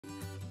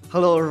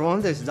Hello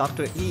everyone, this is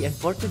Dr. E and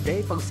for today,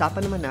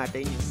 pag-usapan naman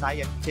natin yung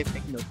scientific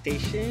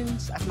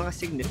notations at mga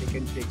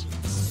significant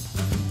digits.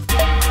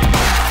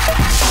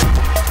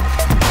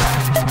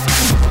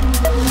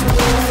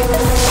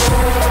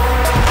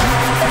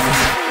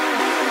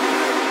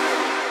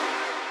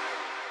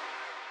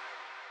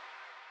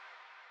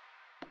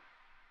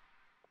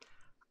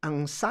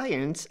 Ang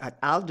science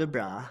at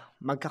algebra,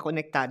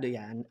 magkakonektado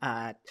yan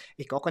at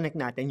i-connect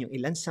natin yung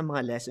ilan sa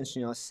mga lessons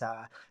nyo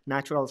sa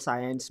natural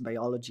science,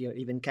 biology, or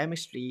even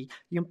chemistry,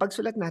 yung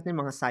pagsulat natin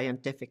mga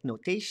scientific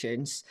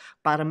notations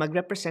para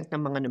mag-represent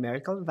ng mga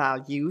numerical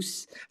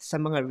values sa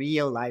mga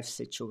real-life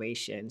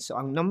situations. So,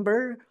 ang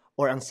number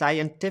or ang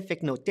scientific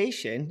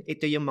notation,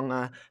 ito yung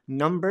mga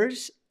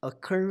numbers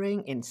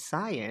occurring in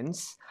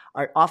science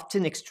are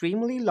often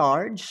extremely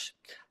large,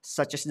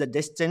 such as the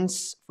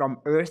distance from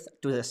Earth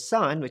to the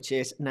Sun, which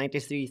is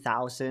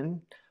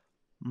 93,000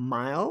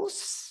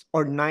 miles,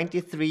 or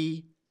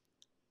 93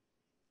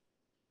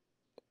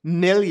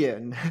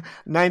 million,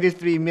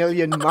 93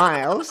 million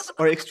miles,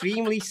 or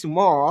extremely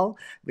small,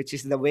 which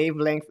is the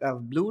wavelength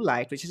of blue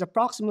light, which is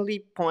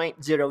approximately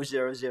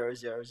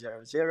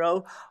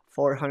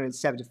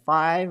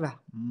 0.000000475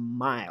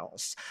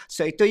 miles.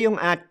 So ito yung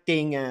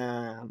ating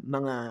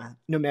mga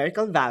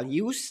numerical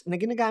values na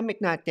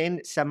ginagamit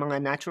natin sa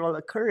mga natural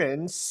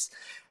occurrence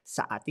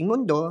sa ating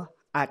mundo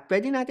at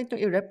pwede natin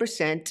itong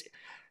i-represent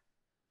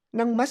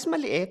ng mas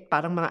maliit,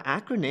 parang mga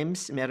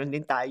acronyms, meron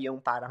din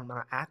tayong parang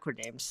mga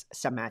acronyms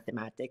sa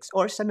mathematics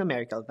or sa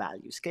numerical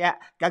values. Kaya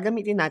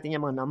gagamitin natin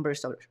yung mga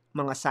numbers or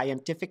mga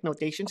scientific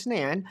notations na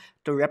yan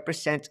to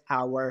represent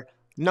our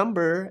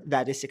number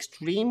that is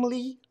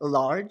extremely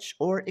large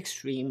or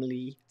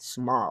extremely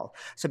small.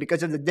 So because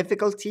of the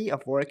difficulty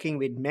of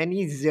working with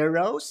many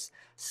zeros,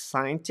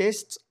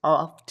 scientists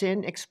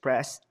often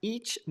express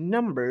each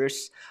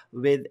numbers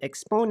with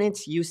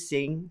exponents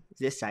using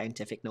this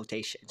scientific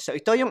notation. So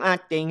ito yung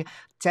ating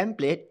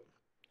template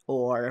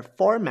or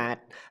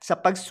format sa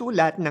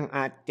pagsulat ng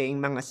ating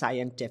mga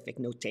scientific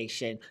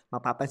notation.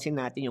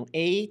 Mapapansin natin yung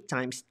A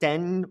times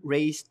 10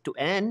 raised to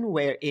n,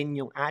 wherein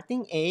yung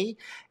ating A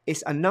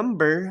is a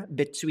number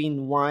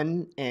between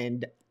 1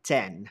 and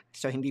 10.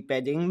 So, hindi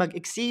pwedeng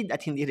mag-exceed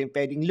at hindi rin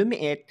pwedeng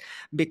lumiit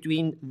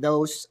between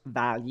those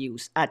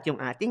values. At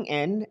yung ating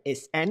n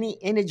is any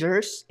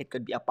integers. It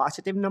could be a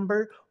positive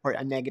number or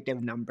a negative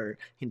number.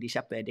 Hindi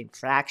siya pwedeng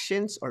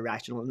fractions or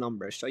rational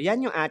numbers. So,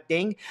 yan yung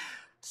ating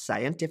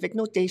scientific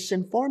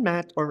notation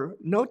format or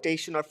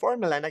notation or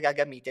formula na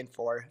gagamitin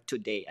for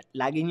today. At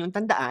lagi niyong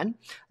tandaan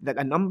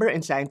that a number in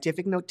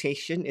scientific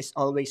notation is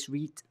always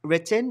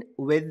written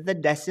with the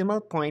decimal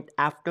point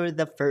after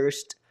the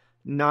first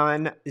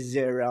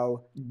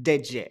non-zero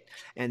digit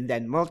and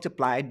then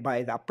multiplied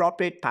by the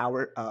appropriate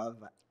power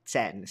of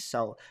 10.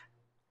 So,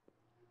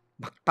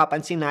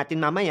 papansin natin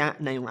mamaya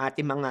na yung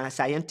ating mga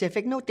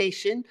scientific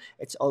notation,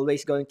 it's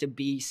always going to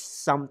be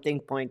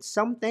something point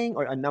something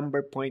or a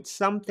number point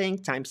something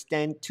times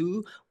 10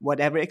 to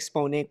whatever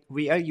exponent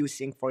we are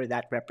using for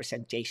that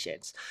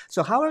representations.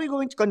 So how are we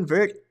going to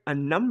convert a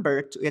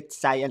number to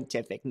its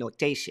scientific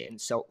notation?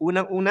 So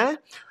unang-una,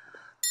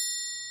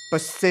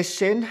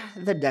 position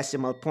the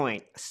decimal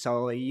point.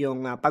 So,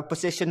 yung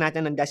pag-position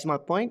natin ng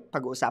decimal point,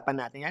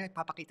 pag-uusapan natin yan,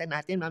 ipapakita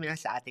natin mamaya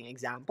sa ating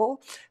example.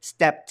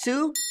 Step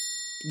 2,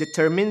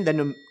 determine the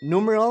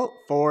numeral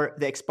for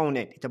the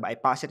exponent. Ito ba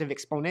ay positive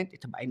exponent?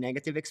 Ito ba ay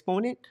negative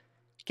exponent?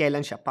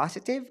 Kailan siya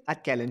positive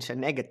at kailan siya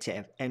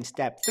negative? And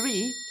step 3,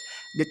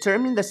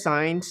 determine the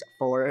signs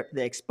for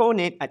the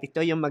exponent at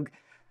ito yung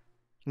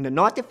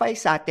notify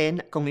sa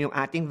atin kung yung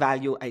ating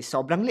value ay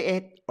sobrang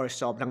liit or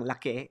sobrang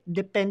laki,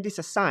 depende sa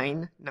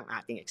sign ng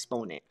ating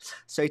exponent.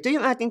 So ito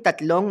yung ating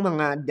tatlong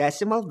mga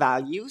decimal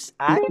values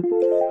at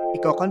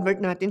i-convert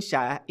natin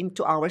siya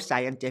into our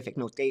scientific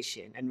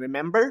notation. And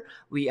remember,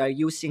 we are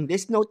using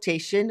this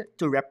notation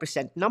to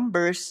represent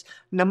numbers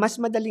na mas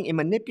madaling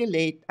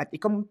i-manipulate at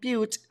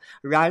i-compute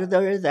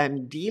rather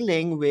than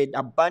dealing with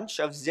a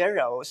bunch of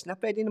zeros na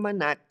pwede naman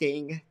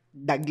nating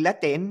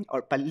daglatin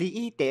or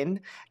paliitin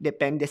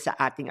depende sa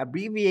ating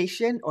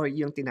abbreviation or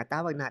yung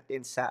tinatawag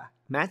natin sa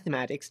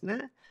mathematics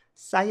na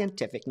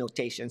scientific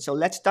notation. So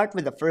let's start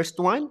with the first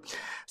one.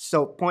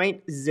 So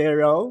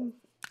 0.057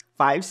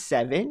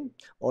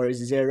 or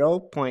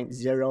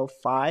 0.0571.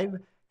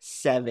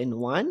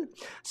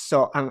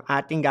 So ang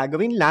ating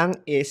gagawin lang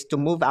is to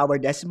move our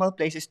decimal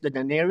places to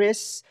the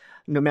nearest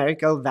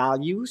numerical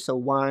value. So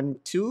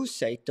 1, 2,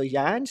 so ito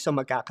yan. So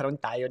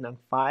magkakaroon tayo ng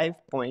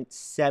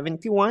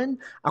 5.71.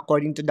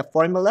 According to the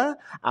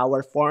formula, our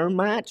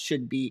format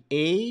should be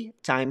A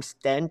times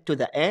 10 to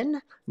the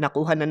n.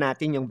 Nakuha na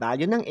natin yung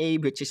value ng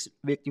A, which is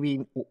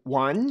between 1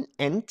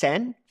 and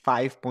 10,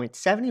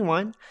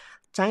 5.71,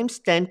 times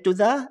 10 to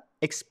the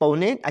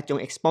exponent. At yung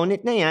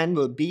exponent na yan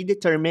will be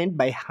determined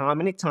by how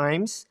many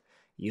times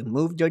you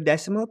moved your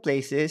decimal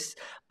places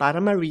para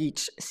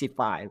ma-reach si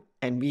 5.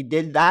 And we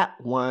did that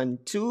 2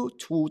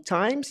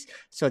 times.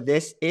 So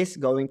this is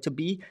going to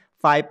be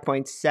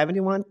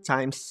 5.71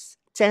 times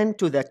 10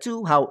 to the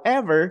 2.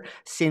 However,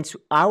 since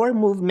our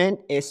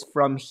movement is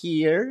from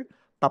here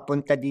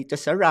papunta dito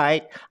sa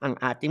right, ang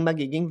ating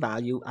magiging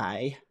value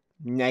ay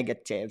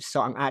negative.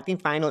 So, ang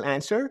ating final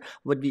answer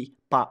would be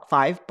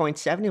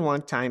 5.71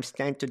 times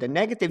 10 to the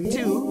negative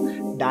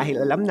 2.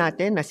 Dahil alam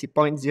natin na si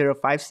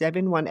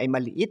 0.0571 ay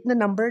maliit na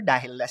number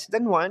dahil less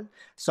than 1.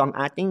 So, ang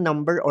ating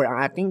number or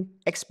ang ating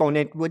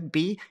exponent would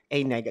be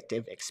a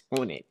negative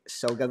exponent.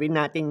 So, gawin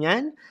natin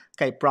yan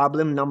kay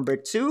problem number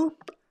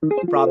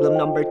 2. Problem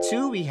number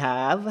 2, we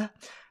have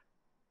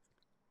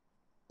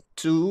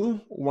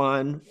 2,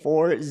 1,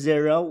 4,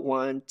 0,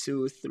 1,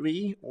 2,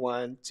 3,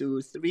 1,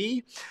 2,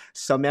 3.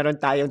 So, meron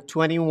tayong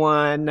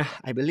 21,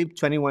 I believe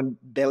 21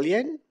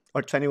 billion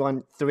or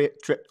 21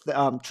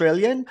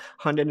 trillion,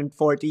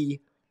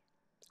 140,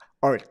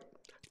 or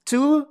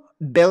 2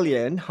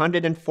 billion,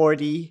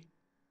 140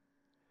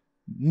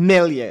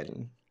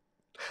 million.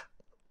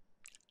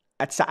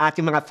 At sa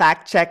ating mga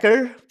fact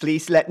checker,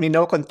 please let me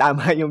know kung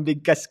tama yung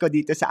bigkas ko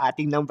dito sa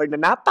ating number na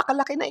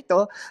napakalaki na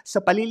ito. So,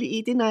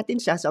 paliliitin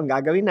natin siya. So, ang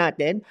gagawin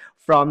natin,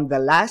 from the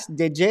last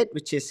digit,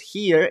 which is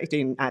here, ito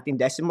yung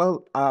ating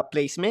decimal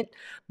placement,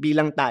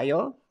 bilang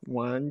tayo.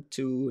 1,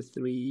 2,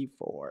 3,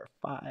 4,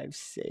 5,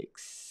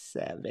 6,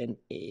 7,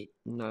 8,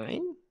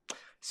 9.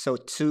 So,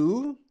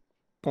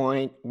 2.140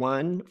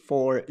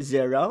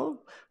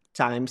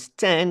 times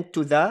 10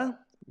 to the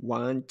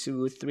 1,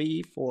 2,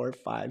 3, 4,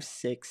 5,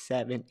 6,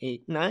 7,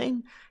 8,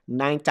 9.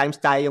 9 times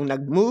tayong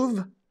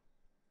nag-move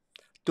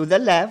to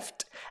the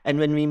left. And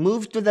when we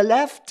move to the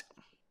left,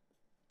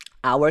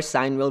 our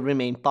sign will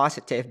remain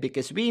positive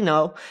because we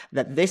know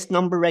that this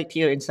number right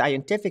here in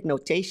scientific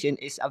notation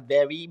is a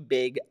very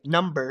big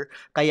number.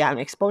 Kaya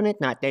ang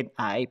exponent natin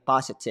ay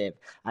positive.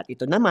 At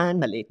ito naman,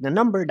 maliit na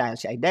number dahil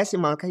siya ay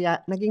decimal, kaya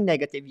naging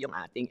negative yung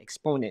ating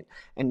exponent.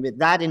 And with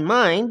that in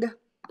mind,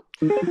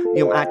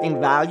 yung ating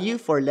value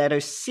for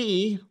letter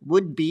C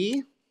would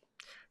be,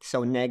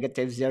 so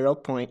negative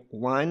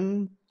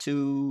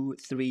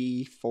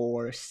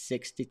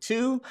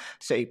 0.123462.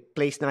 So,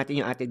 i-place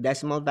natin yung ating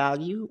decimal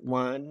value,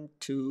 1,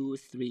 2,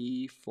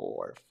 3,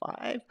 4,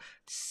 5,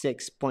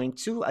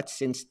 6.2. At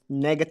since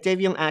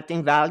negative yung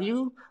ating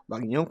value,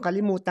 huwag niyong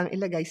kalimutang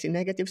ilagay si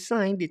negative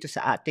sign dito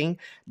sa ating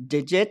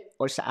digit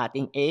or sa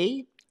ating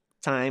A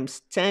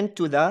times 10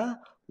 to the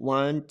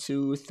 1,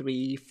 2,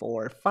 3,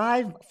 4,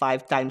 5.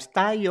 5 times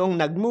tayong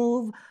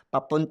nag-move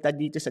papunta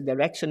dito sa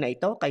direction na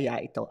ito,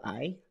 kaya ito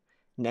ay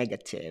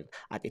negative.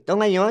 At ito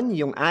ngayon,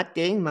 yung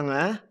ating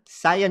mga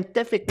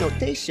scientific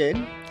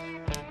notation,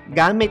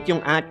 gamit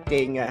yung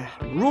ating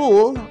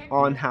rule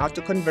on how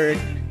to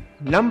convert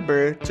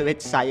number to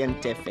its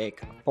scientific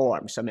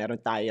form. So,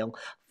 meron tayong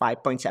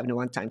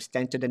 5.71 times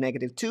 10 to the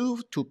negative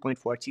 2,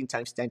 2.14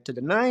 times 10 to the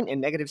 9, and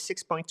negative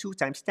 6.2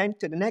 times 10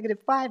 to the negative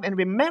 5. And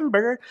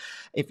remember,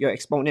 if your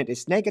exponent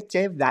is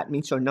negative, that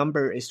means your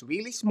number is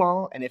really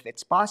small. And if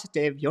it's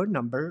positive, your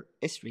number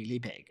is really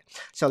big.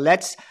 So,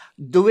 let's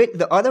do it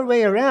the other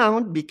way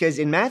around,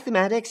 because in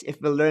mathematics, if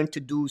we learn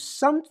to do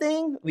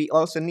something, we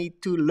also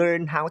need to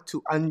learn how to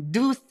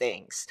undo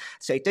things.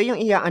 So, ito yung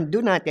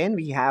i-undo natin.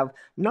 We have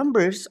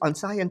numbers on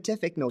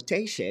scientific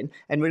notation,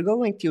 and we're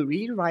going to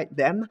rewrite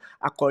them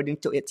according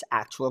to its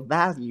actual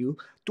value,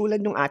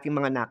 tulad ng ating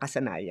mga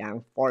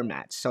nakasanayang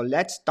format. So,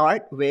 let's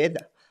start with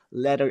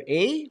letter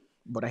A.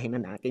 Burahin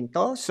na natin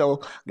to.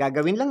 So,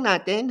 gagawin lang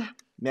natin,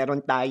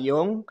 meron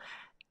tayong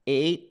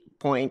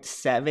 8.7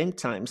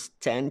 times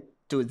 10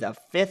 to the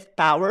 5th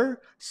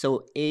power.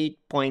 So,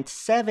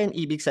 8.7,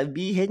 ibig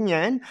sabihin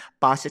yan,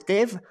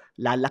 positive,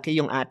 lalaki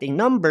yung ating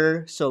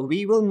number. So,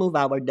 we will move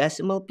our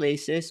decimal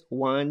places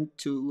 1,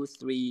 2,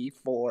 3,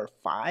 4,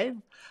 5.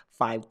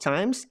 5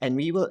 times, and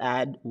we will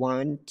add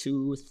 1,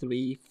 2,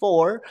 3,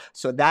 4.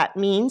 So that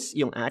means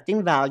yung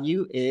ating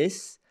value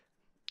is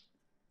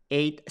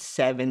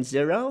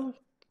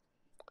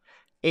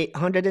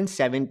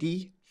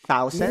 870,000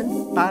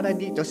 para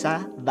dito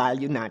sa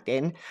value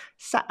natin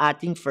sa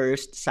ating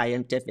first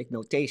scientific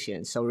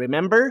notation. So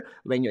remember,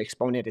 when your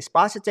exponent is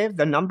positive,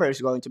 the number is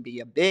going to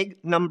be a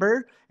big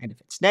number. And if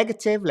it's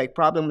negative, like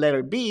problem letter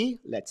B,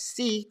 let's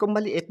see kung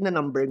maliit na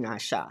number nga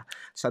siya.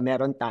 So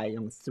meron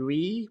tayong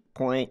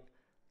 3.28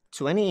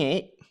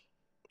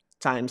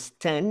 times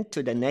 10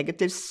 to the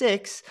negative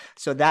 6.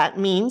 So that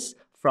means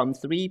from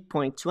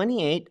 3.28,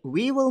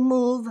 we will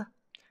move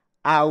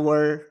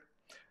our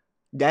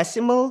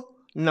decimal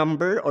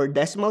number or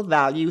decimal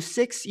value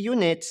 6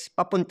 units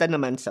papunta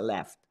naman sa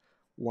left.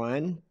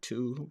 1,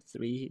 2,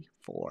 3,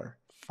 4,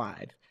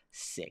 5,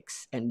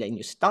 6. And then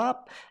you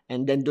stop.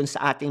 And then dun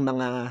sa ating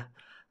mga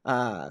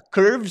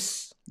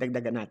curves,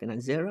 dagdagan natin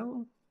ng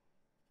 0.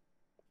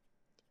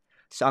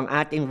 So, ang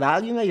ating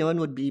value ngayon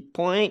would be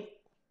 0.1,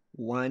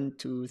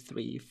 2,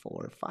 3,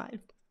 4, 5,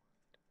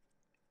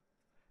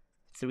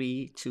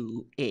 3,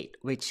 2,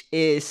 8, which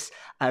is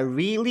a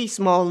really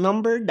small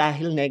number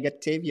dahil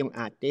negative yung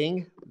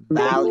ating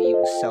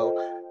value.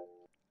 So,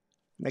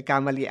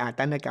 Nagkamali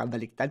ata,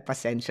 nagkabaliktad,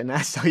 pasensya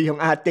na. So,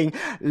 yung ating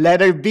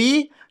letter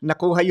B,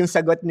 nakuha yung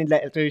sagot ni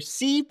letter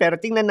C. Pero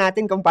tingnan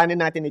natin kung paano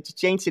natin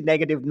i-change si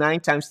negative 9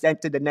 times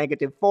 10 to the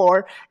negative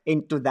 4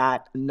 into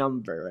that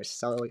number.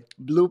 So,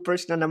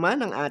 bloopers na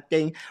naman ang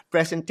ating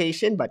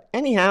presentation. But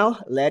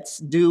anyhow, let's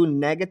do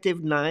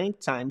negative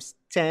 9 times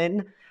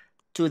 10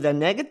 to the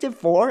negative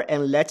 4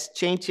 and let's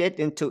change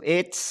it into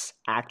its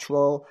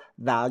actual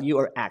value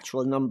or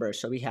actual number.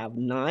 So, we have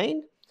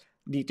 9.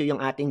 Dito yung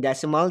ating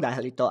decimal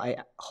dahil ito ay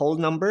whole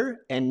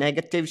number and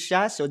negative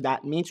siya. So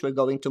that means we're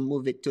going to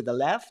move it to the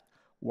left.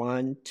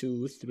 1,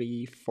 2,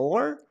 3,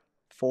 4.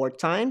 4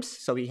 times.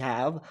 So we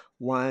have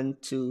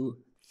 1,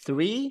 2,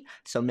 3.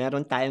 So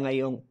meron tayo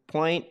ngayong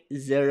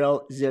 0.0009.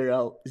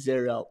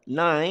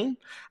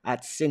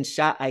 At since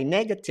siya ay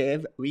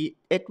negative,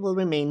 it will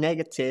remain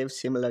negative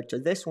similar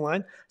to this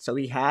one. So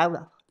we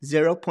have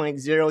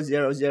 0.0009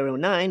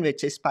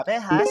 which is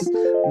parehas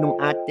nung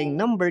ating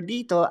number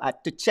dito.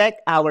 At to check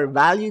our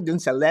value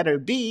dun sa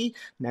letter B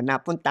na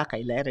napunta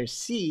kay letter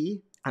C,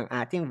 ang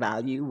ating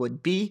value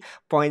would be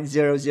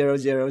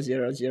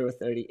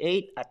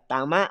 0.000038 at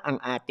tama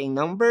ang ating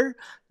number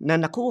na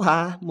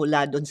nakuha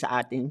mula dun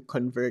sa ating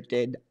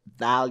converted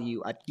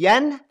value. At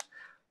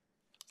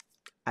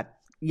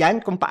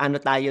yan kung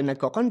paano tayo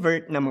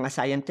nagko-convert ng mga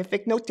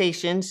scientific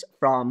notations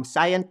from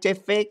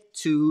scientific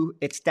to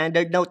its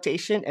standard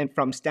notation and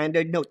from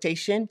standard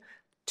notation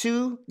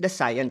to the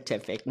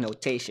scientific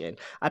notation.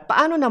 At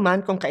paano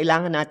naman kung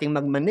kailangan nating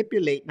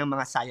mag-manipulate ng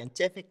mga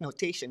scientific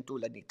notation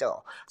tulad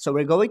nito? So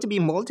we're going to be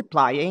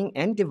multiplying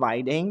and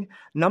dividing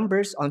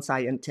numbers on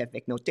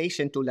scientific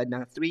notation tulad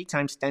ng 3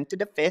 times 10 to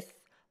the 5th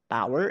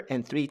power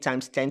and 3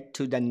 times 10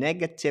 to the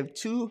negative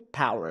 2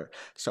 power.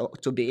 So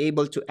to be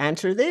able to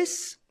answer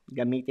this,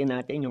 gamitin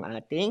natin yung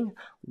ating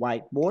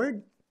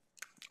whiteboard.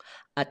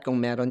 At kung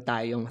meron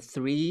tayong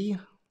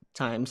 3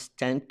 times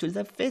 10 to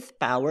the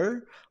 5th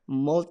power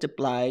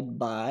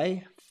multiplied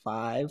by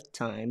 5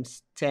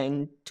 times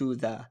 10 to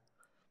the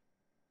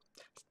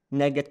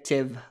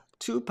negative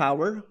 2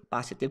 power,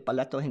 positive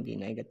pala to, hindi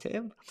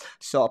negative.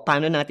 So,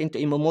 paano natin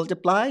to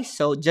i-multiply?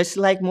 So, just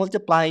like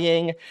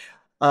multiplying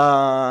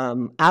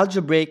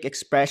algebraic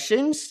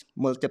expressions,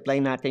 multiply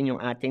natin yung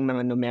ating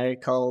mga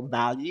numerical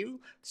value.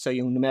 So,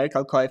 yung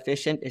numerical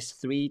coefficient is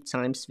 3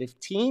 times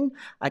 15.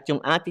 At yung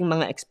ating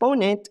mga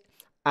exponent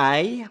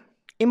ay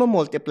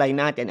i-multiply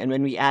natin. And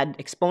when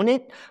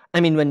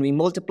we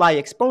multiply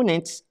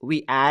exponents,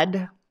 we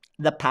add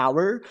the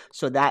power.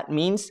 So, that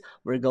means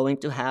we're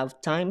going to have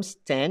times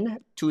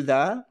 10 to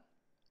the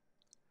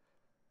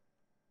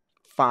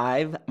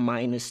 5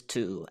 minus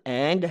 2.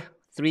 And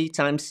 3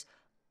 times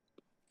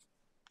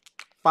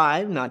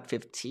 5, not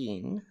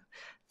 15.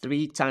 3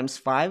 times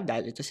 5,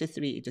 dahil ito si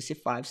 3, ito si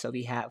 5. So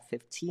we have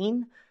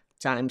 15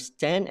 times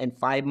 10 and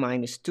 5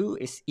 minus 2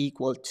 is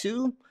equal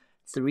to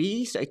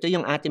 3. So ito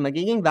yung ating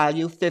magiging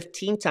value,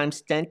 15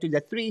 times 10 to the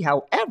 3.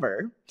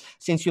 However,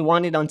 since we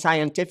want it on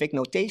scientific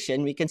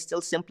notation, we can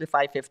still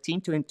simplify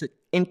 15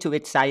 into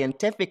its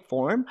scientific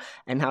form.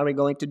 And how are we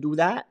going to do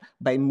that?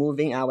 By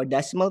moving our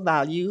decimal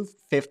value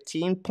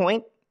 15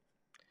 point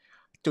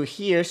to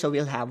here, so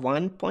we'll have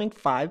 1.5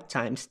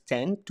 times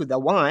 10 to the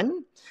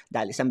 1.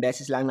 Dahil isang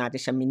beses lang natin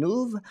siya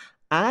minove.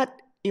 At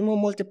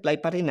i-multiply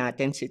pa rin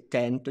natin si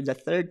 10 to the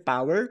 3rd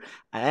power.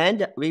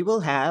 And we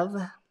will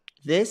have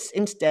this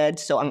instead.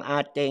 So ang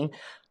ating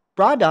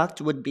product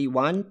would be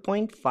 1.5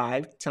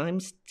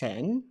 times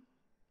 10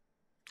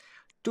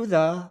 to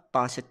the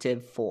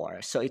positive 4.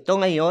 So ito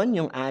ngayon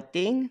yung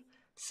ating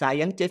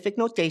scientific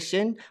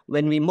notation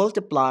when we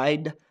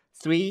multiplied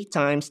 3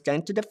 times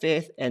 10 to the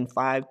 5th and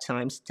 5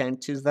 times 10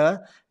 to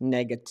the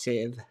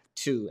negative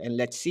 2. And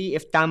let's see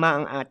if tama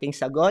ang ating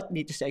sagot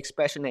dito sa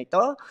expression na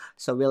ito.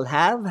 So we'll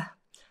have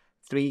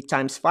 3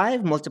 times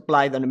 5,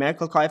 multiply the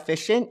numerical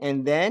coefficient,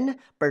 and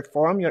then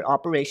perform your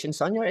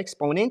operations on your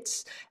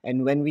exponents.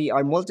 And when we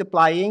are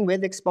multiplying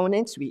with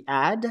exponents, we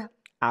add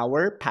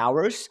our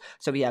powers.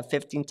 So we have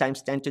 15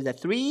 times 10 to the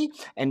 3,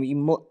 and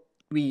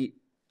we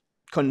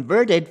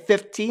converted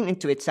 15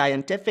 into its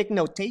scientific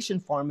notation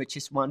form, which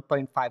is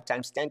 1.5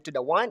 times 10 to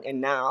the 1.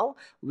 And now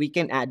we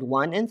can add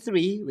 1 and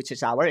 3, which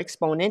is our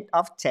exponent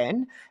of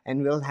 10.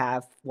 And we'll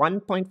have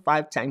 1.5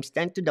 times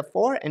 10 to the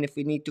 4. And if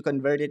we need to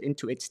convert it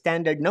into its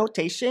standard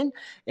notation,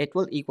 it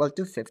will equal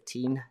to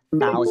 15,000,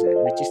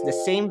 which is the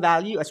same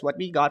value as what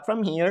we got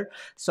from here.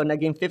 So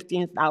naging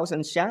 15,000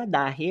 siya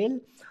dahil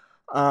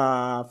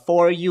 4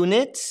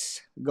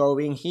 units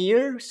going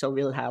here. So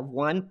we'll have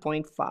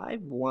 1.5,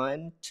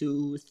 1,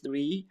 2,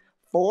 3,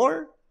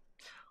 4,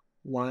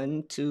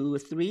 1, 2,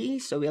 3.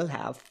 So we'll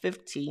have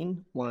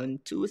 15, 1,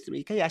 2,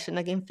 3. Kaya siya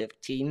naging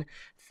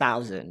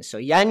 15,000. So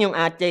yan yung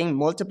ating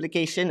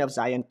multiplication of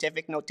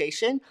scientific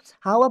notation.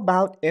 How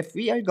about if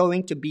we are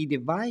going to be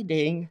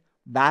dividing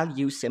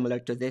values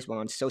similar to this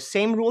one? So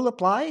same rule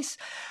applies.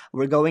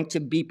 We're going to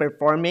be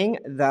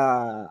performing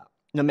the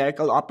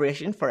numerical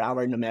operation for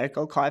our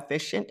numerical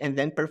coefficient and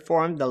then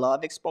perform the law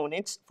of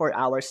exponents for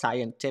our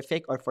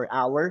scientific or for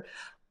our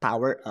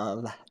power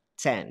of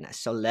 10.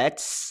 So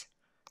let's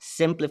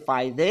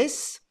simplify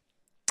this.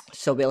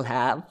 So we'll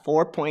have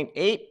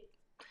 4.8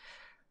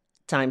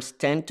 times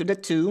 10 to the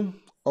 2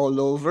 all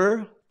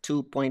over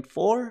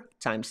 2.4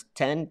 times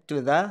 10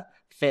 to the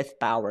 5th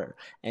power.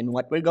 And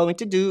what we're going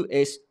to do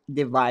is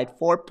divide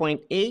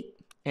 4.8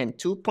 and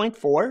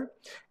 2.4,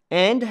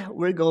 and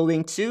we're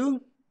going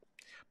to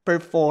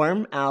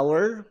perform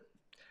our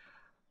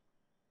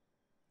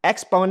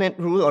exponent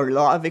rule or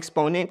law of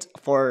exponents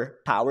for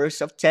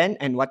powers of 10.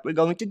 And what we're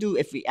going to do,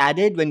 if we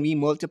added when we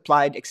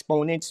multiplied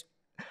exponents,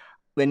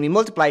 when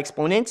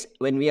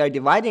we are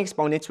dividing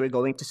exponents, we're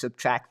going to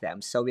subtract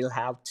them. So we'll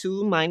have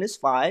 2 minus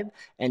 5,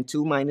 and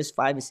 2 minus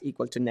 5 is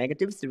equal to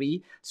negative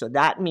 3. So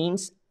that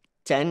means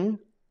 10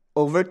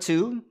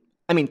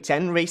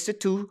 raised to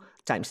 2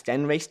 times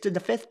 10 raised to the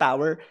 5th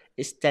power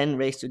is 10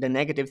 raised to the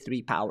negative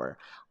 3 power.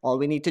 All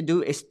we need to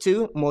do is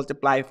to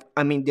divide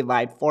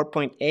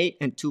 4.8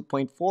 and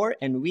 2.4,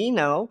 and we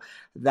know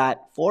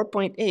that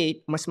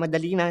 4.8, mas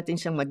madali natin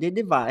siyang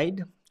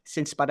madidivide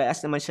since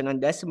parehas naman siya ng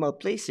decimal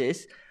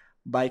places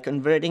by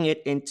converting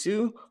it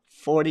into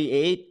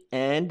 48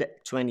 and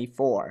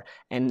 24.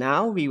 And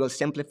now we will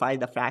simplify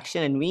the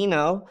fraction, and we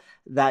know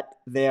that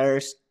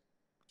there's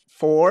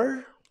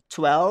 4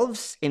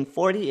 12s in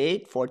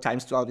 48. 4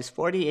 times 12 is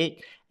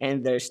 48,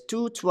 and there's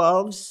 2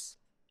 12s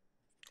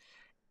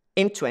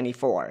in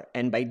 24.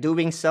 And by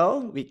doing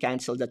so, we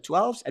cancel the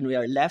 12s, and we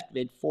are left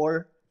with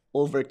 4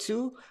 over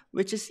 2,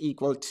 which is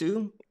equal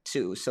to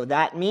 2. So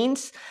that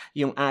means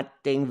yung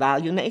ating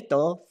value na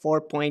ito,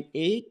 4.8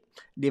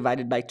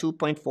 divided by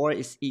 2.4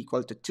 is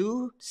equal to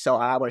 2. So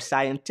our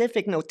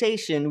scientific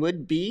notation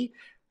would be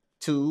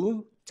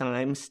 2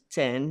 times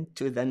 10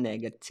 to the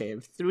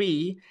negative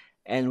 3.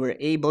 And we're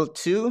able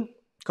to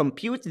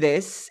compute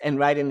this and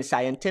write in the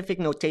scientific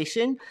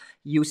notation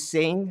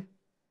using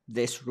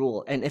this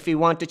rule. And if we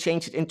want to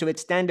change it into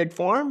its standard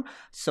form,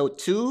 so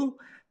 2,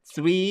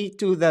 3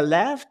 to the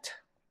left,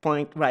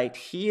 point right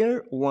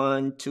here,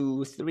 1,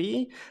 2,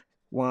 3,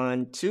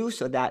 1, 2.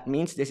 So that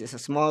means this is a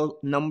small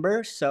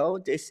number. So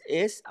this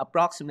is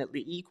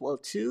approximately equal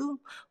to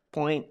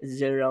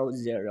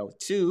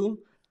 0.002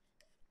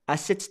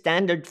 as its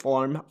standard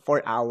form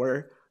for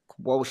our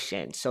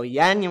quotient. So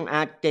yan yung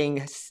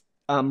ating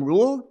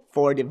rule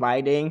for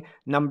dividing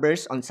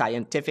numbers on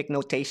scientific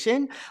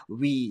notation.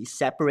 We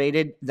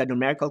separated the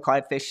numerical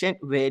coefficient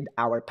with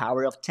our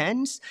power of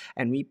tens,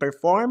 and we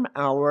perform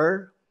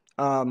our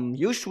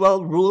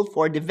usual rule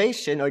for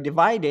division or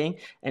dividing,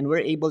 and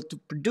we're able to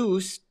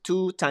produce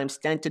 2 times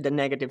 10 to the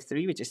negative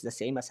 3, which is the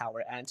same as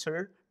our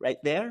answer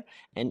right there,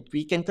 and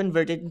we can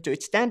convert it into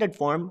its standard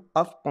form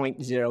of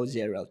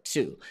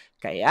 0.002.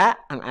 Kaya,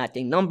 ang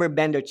ating number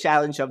bender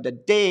challenge of the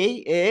day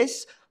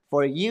is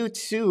for you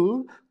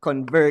to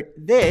convert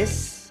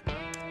this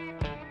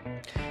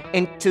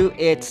into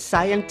its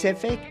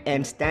scientific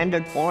and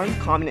standard form.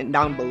 Comment it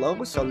down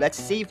below. So let's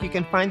see if you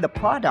can find the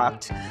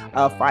product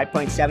of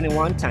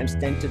 5.71 times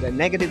 10 to the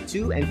negative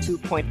 2 and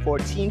 2.14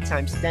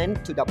 times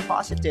 10 to the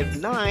positive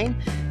 9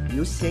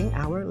 using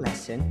our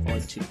lesson for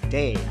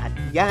today. At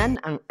yan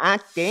ang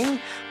ating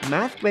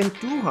math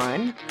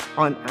kwentuhan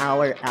on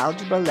our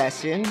algebra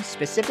lesson,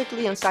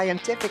 specifically on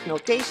scientific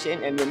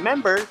notation. And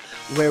remember,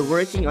 we're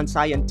working on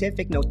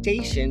scientific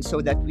notation so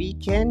that we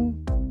can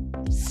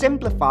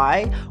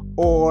simplify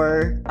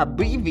or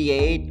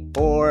abbreviate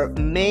or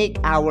make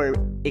our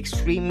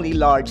extremely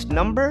large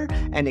number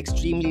and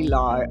extremely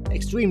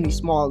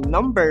small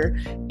number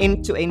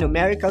into a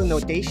numerical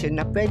notation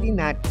na pwede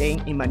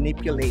nating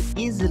i-manipulate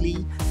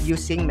easily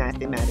using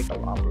mathematical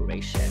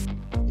operation.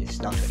 This is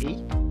Dr.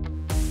 E,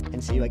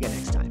 and see you again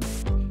next time.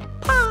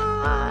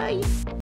 Bye!